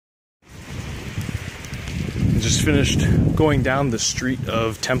Just finished going down the street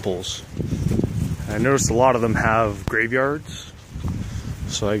of temples. I noticed a lot of them have graveyards,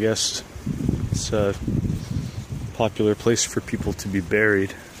 so I guess it's a popular place for people to be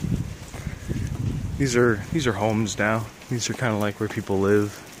buried. These are homes now. These are kind of like where people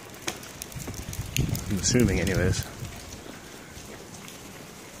live. I'm assuming, anyways.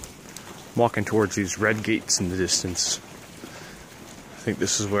 I'm walking towards these red gates in the distance. I think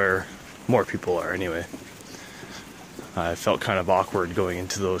this is where more people are, anyway. I felt kind of awkward going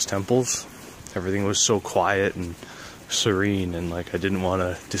into those temples. Everything was so quiet and serene, and like I didn't want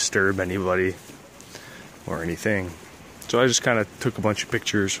to disturb anybody or anything. So I just kind of took a bunch of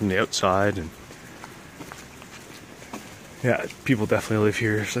pictures from the outside, and yeah, people definitely live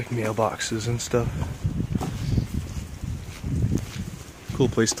here. There's like mailboxes and stuff. Cool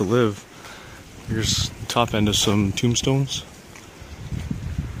place to live. Here's the top end of some tombstones.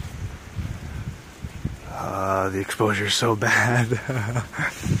 The exposure is so bad.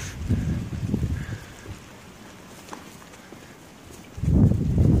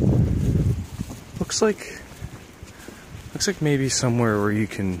 Looks like maybe somewhere where you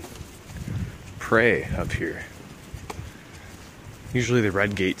can pray up here. Usually the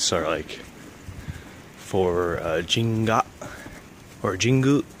red gates are like for Jinga or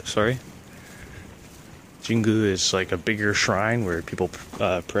Jingu, sorry. Jingu is like a bigger shrine where people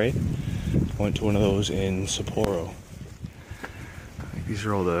pray. I went to one of those in Sapporo. I think these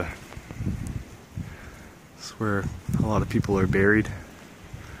are all this is where a lot of people are buried.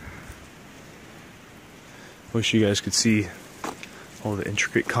 Wish you guys could see all the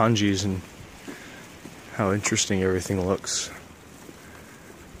intricate kanjis and how interesting everything looks.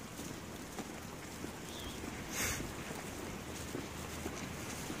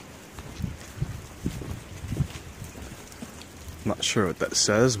 I'm not sure what that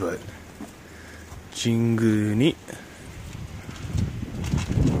says, but Jingu ni.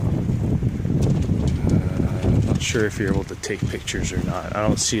 I'm not sure if you're able to take pictures or not. I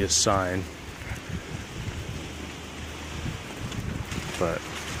don't see a sign. But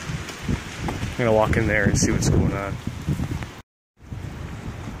I'm gonna walk in there and see what's going on.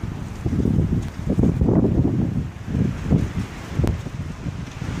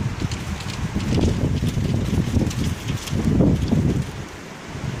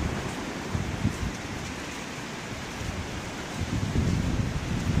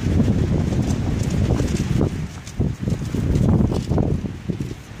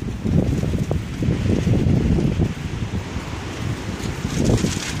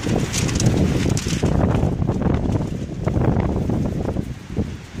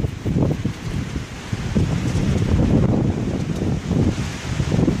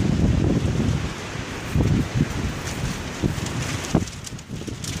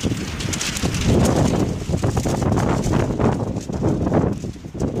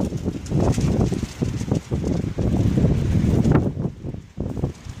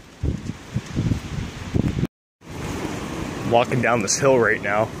 Walking down this hill right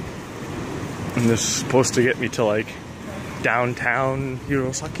now, and this is supposed to get me to like downtown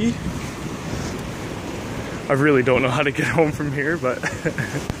Hirosaki. I really don't know how to get home from here, but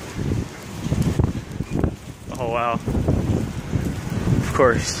oh wow, of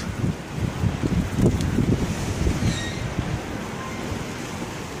course.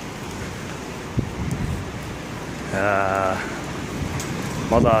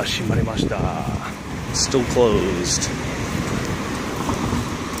 Mada shimarimashita. Still closed.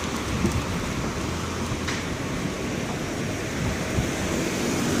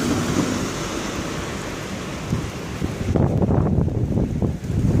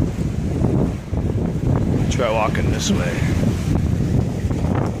 Try walking this way.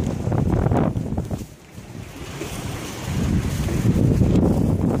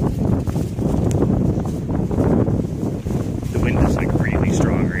 The wind is like really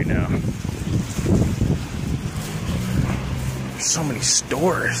strong right now. There's so many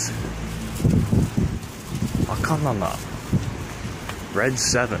stores. Wakanana. Red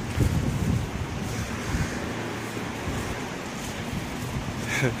 7.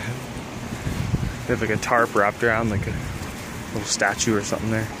 They have like a tarp wrapped around like a little statue or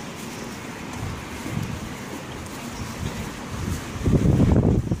something there.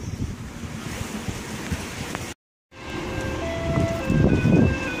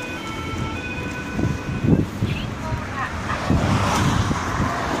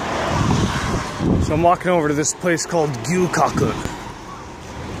 So I'm walking over to this place called Gyukaku.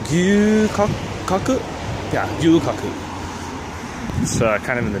 Gyukaku? Yeah, Gyukaku. It's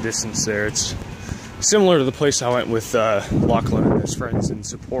kind of in the distance there. It's similar to the place I went with Lachlan and his friends in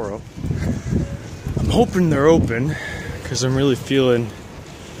Sapporo. I'm hoping they're open because I'm really feeling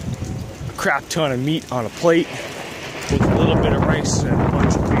a crap ton of meat on a plate with a little bit of rice and a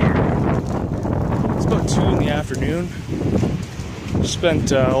bunch of beer. It's about 2 in the afternoon.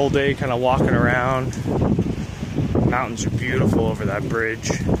 Spent all day kind of walking around. Mountains are beautiful over that bridge.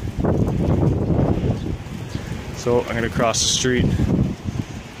 So I'm gonna cross the street.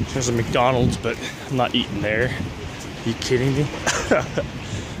 There's a McDonald's, but I'm not eating there. Are you kidding me?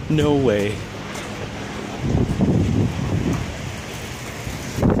 No way.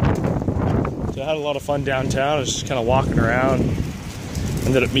 So I had a lot of fun downtown. I was just kind of walking around.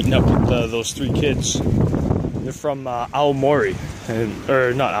 Ended up meeting up with those 3 kids. They're from Aomori,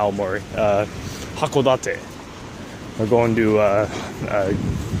 or not Aomori, Hakodate. We're going to, I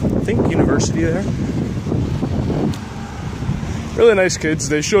think, university there. Really nice kids.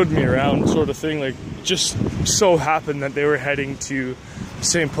 They showed me around, sort of thing. Like, just so happened that they were heading to the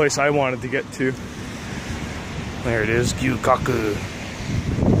same place I wanted to get to. There it is, Gyukaku.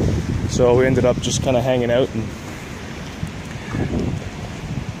 So we ended up just kind of hanging out, and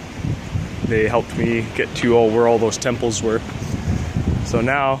they helped me get to where all those temples were. So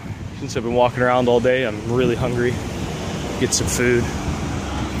now, since I've been walking around all day, I'm really hungry. Get some food.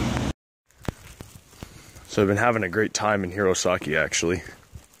 So I've been having a great time in Hirosaki, actually.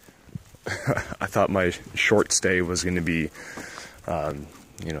 I thought my short stay was going to be,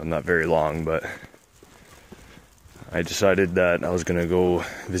 you know, not very long, but I decided that I was going to go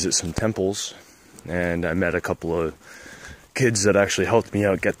visit some temples, and I met a couple of kids that actually helped me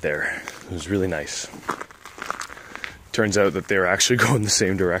out get there. It was really nice. Turns out that they were actually going the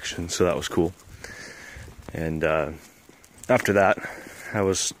same direction, so that was cool. And after that, I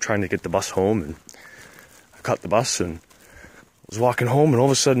was trying to get the bus home, and I caught the bus and was walking home, and all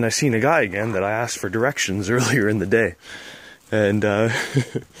of a sudden I seen a guy again that I asked for directions earlier in the day. And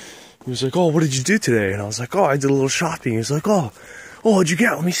he was like, "Oh, what did you do today?" And I was like, "Oh, I did a little shopping." He was like, "Oh, what'd you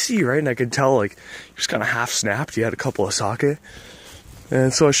get? Let me see," right? And I could tell, like, he was kind of half snapped. He had a couple of sake.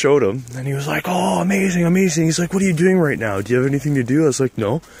 And so I showed him, and he was like, "Oh, amazing, amazing." He's like, "What are you doing right now? Do you have anything to do?" I was like,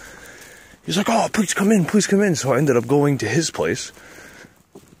 "No." He's like, "Oh, please come in, please come in." So I ended up going to his place.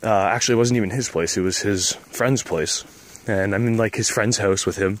 Actually, it wasn't even his place. It was his friend's place. And I'm in, like, his friend's house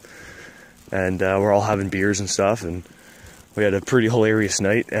with him. And we're all having beers and stuff. And we had a pretty hilarious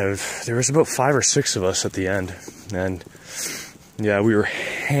night. There was about 5 or 6 of us at the end. And, yeah, we were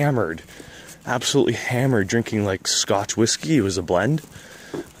hammered. Absolutely hammered, drinking, like, Scotch whiskey. It was a blend.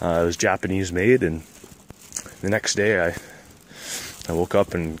 It was Japanese made. And the next day, I woke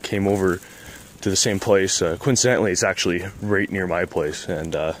up and came over to the same place. Coincidentally, it's actually right near my place,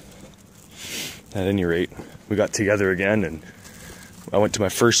 and at any rate, we got together again, and I went to my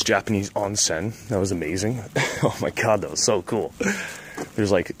first Japanese onsen. That was amazing. Oh my god, that was so cool.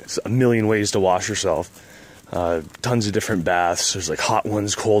 There's like a million ways to wash yourself. Tons of different baths. There's like hot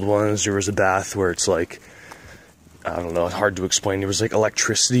ones, cold ones. There was a bath where it's like, I don't know, it's hard to explain. There was like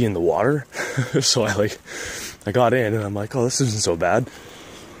electricity in the water. So I got in, and I'm like, oh, this isn't so bad.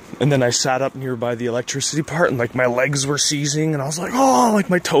 And then I sat up nearby the electricity part, and like my legs were seizing, and I was like, oh, like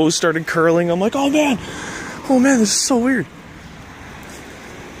my toes started curling. I'm like, oh man, this is so weird.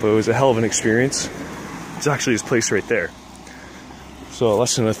 But it was a hell of an experience. It's actually his place right there. So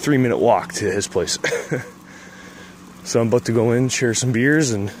less than a 3-minute walk to his place. So I'm about to go in, share some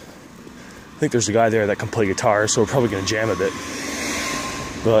beers, and I think there's a guy there that can play guitar, so we're probably gonna jam a bit.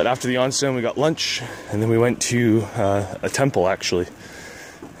 But after the onsen, we got lunch, and then we went to a temple, actually.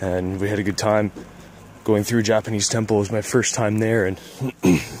 And we had a good time going through a Japanese temple. It was my first time there, and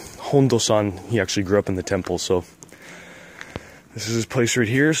Hondo-san, he actually grew up in the temple, so this is his place right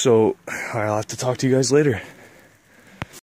here, so I'll have to talk to you guys later.